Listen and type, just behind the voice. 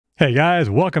Hey guys,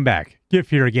 welcome back.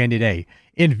 Giff here again today.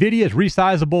 Nvidia's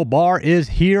Resizable BAR is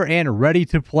here and ready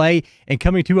to play and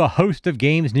coming to a host of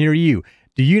games near you.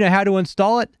 Do you know how to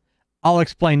install it? I'll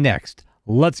explain next.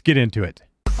 Let's get into it.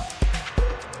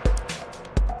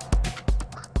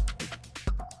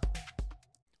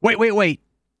 Wait.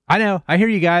 I know, I hear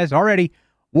you guys already.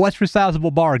 What's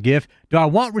Resizable BAR, Giff? Do I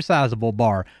want Resizable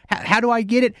BAR? How do I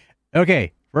get it?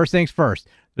 Okay, first things first.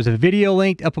 There's a video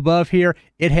linked up above here.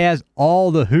 It has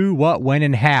all the who, what, when,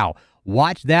 and how.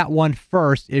 Watch that one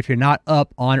first if you're not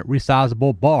up on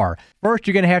Resizable BAR. First,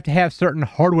 you're going to have certain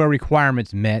hardware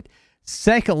requirements met.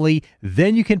 Secondly,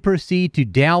 then you can proceed to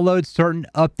download certain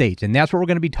updates. And that's what we're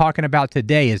going to be talking about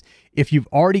today is if you've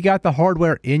already got the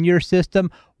hardware in your system,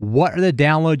 what are the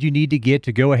downloads you need to get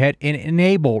to go ahead and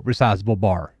enable Resizable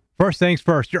BAR? First things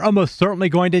first, you're almost certainly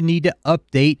going to need to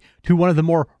update to one of the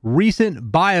more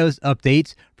recent BIOS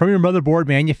updates from your motherboard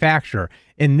manufacturer.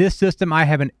 In this system, I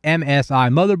have an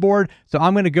MSI motherboard, so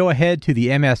I'm going to go ahead to the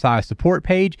MSI support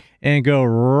page and go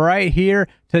right here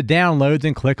to downloads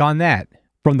and click on that.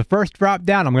 From the first drop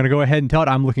down, I'm going to go ahead and tell it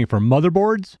I'm looking for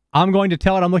motherboards. I'm going to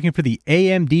tell it I'm looking for the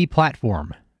AMD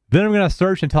platform. Then I'm going to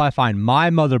search until I find my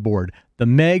motherboard, the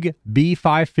MEG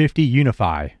B550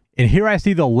 Unify. And here I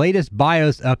see the latest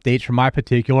BIOS updates for my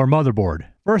particular motherboard.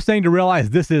 First thing to realize,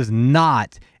 this is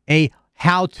not a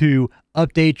how to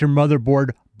update your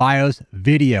motherboard BIOS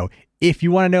video. If you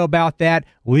want to know about that,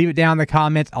 leave it down in the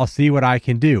comments. I'll see what I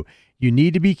can do. You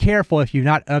need to be careful if you've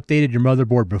not updated your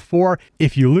motherboard before.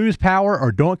 If you lose power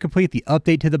or don't complete the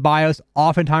update to the BIOS,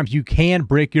 oftentimes you can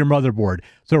brick your motherboard.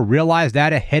 So realize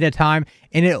that ahead of time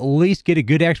and at least get a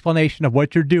good explanation of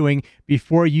what you're doing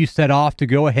before you set off to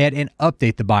go ahead and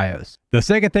update the BIOS. The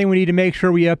second thing we need to make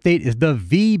sure we update is the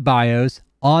VBIOS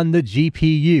on the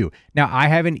GPU. Now, I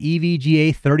have an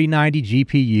EVGA 3090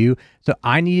 GPU, so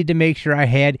I needed to make sure I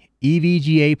had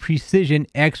EVGA Precision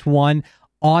X1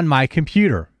 on my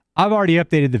computer. I've already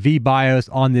updated the VBIOS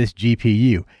on this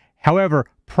GPU. However,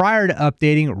 prior to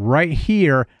updating right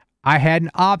here, I had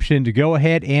an option to go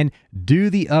ahead and do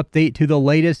the update to the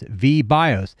latest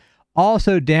VBIOS.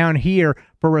 Also down here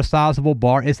for Resizable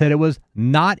BAR, it said it was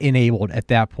not enabled at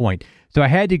that point. So I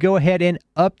had to go ahead and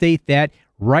update that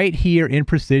right here in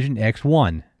Precision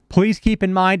X1. Please keep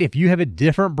in mind, if you have a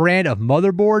different brand of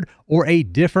motherboard or a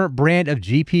different brand of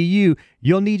GPU,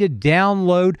 you'll need to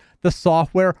download the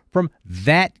software from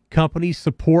that company's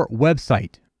support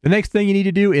website. The next thing you need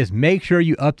to do is make sure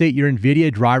you update your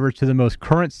Nvidia drivers to the most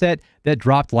current set that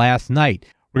dropped last night.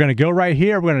 We're going to go right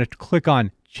here. We're going to click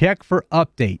on check for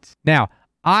updates. Now,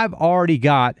 I've already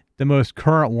got the most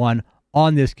current one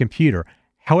on this computer.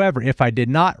 However, if I did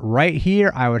not right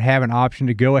here, I would have an option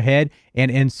to go ahead and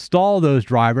install those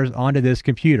drivers onto this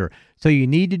computer. So you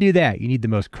need to do that. You need the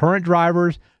most current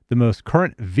drivers, the most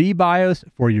current VBIOS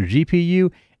for your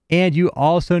GPU, and you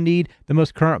also need the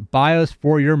most current BIOS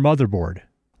for your motherboard.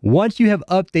 Once you have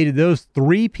updated those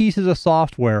three pieces of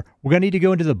software, we're going to need to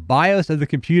go into the BIOS of the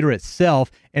computer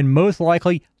itself and most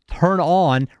likely turn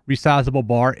on Resizable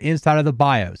BAR inside of the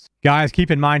BIOS. Guys,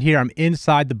 keep in mind here, I'm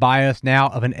inside the BIOS now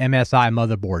of an MSI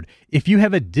motherboard. If you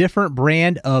have a different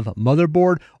brand of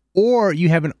motherboard or you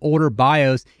have an older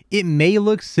BIOS, it may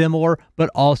look similar, but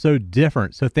also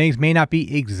different. So things may not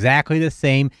be exactly the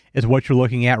same as what you're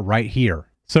looking at right here.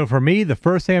 So for me, the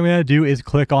first thing I'm going to do is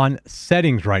click on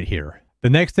Settings right here. The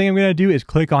next thing I'm going to do is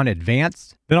click on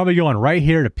Advanced. Then I'll be going right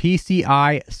here to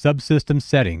PCI Subsystem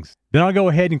Settings. Then I'll go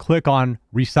ahead and click on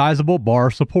Resizable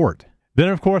BAR Support. Then,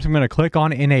 of course, I'm going to click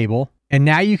on Enable. And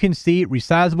now you can see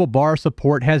Resizable BAR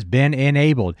Support has been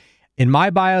enabled. In my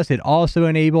BIOS, it also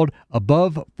enabled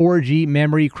above 4G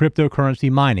memory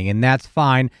cryptocurrency mining. And that's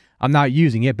fine. I'm not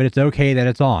using it, but it's okay that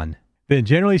it's on. Then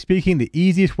generally speaking, the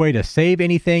easiest way to save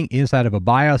anything inside of a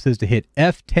BIOS is to hit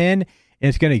F10, and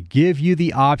it's going to give you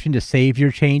the option to save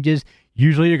your changes.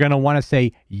 Usually you're going to want to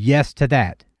say yes to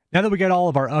that. Now that we got all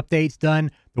of our updates done,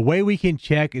 the way we can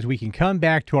check is we can come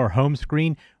back to our home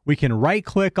screen. We can right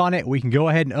click on it. We can go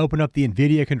ahead and open up the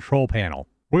Nvidia control panel.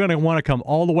 We're going to want to come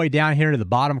all the way down here to the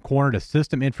bottom corner to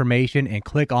System Information and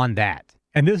click on that.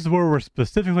 And this is where we're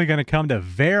specifically going to come to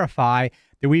verify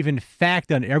that we've in fact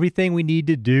done everything we need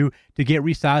to do to get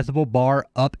Resizable BAR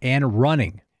up and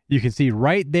running. You can see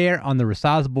right there on the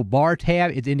Resizable BAR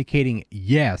tab, it's indicating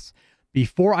yes.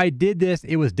 Before I did this,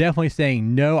 it was definitely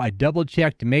saying no. I double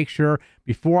checked to make sure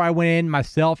before I went in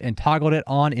myself and toggled it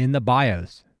on in the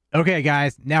BIOS. Okay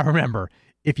guys, now remember,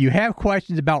 if you have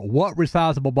questions about what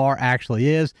Resizable BAR actually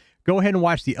is, go ahead and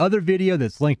watch the other video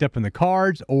that's linked up in the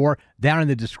cards or down in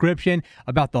the description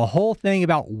about the whole thing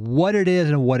about what it is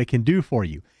and what it can do for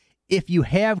you. If you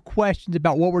have questions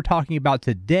about what we're talking about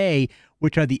today,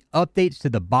 which are the updates to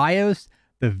the BIOS,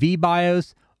 the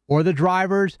VBIOS, or the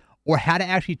drivers, or how to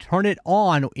actually turn it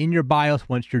on in your BIOS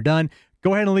once you're done,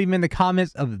 go ahead and leave them in the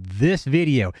comments of this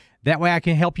video. That way I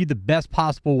can help you the best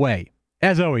possible way.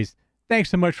 As always, thanks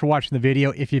so much for watching the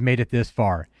video if you've made it this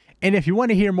far. And if you want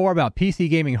to hear more about PC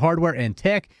gaming hardware and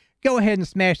tech, go ahead and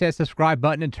smash that subscribe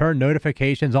button and turn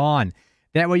notifications on.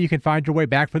 That way you can find your way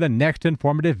back for the next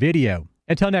informative video.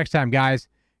 Until next time, guys,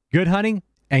 good hunting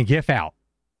and GIF out.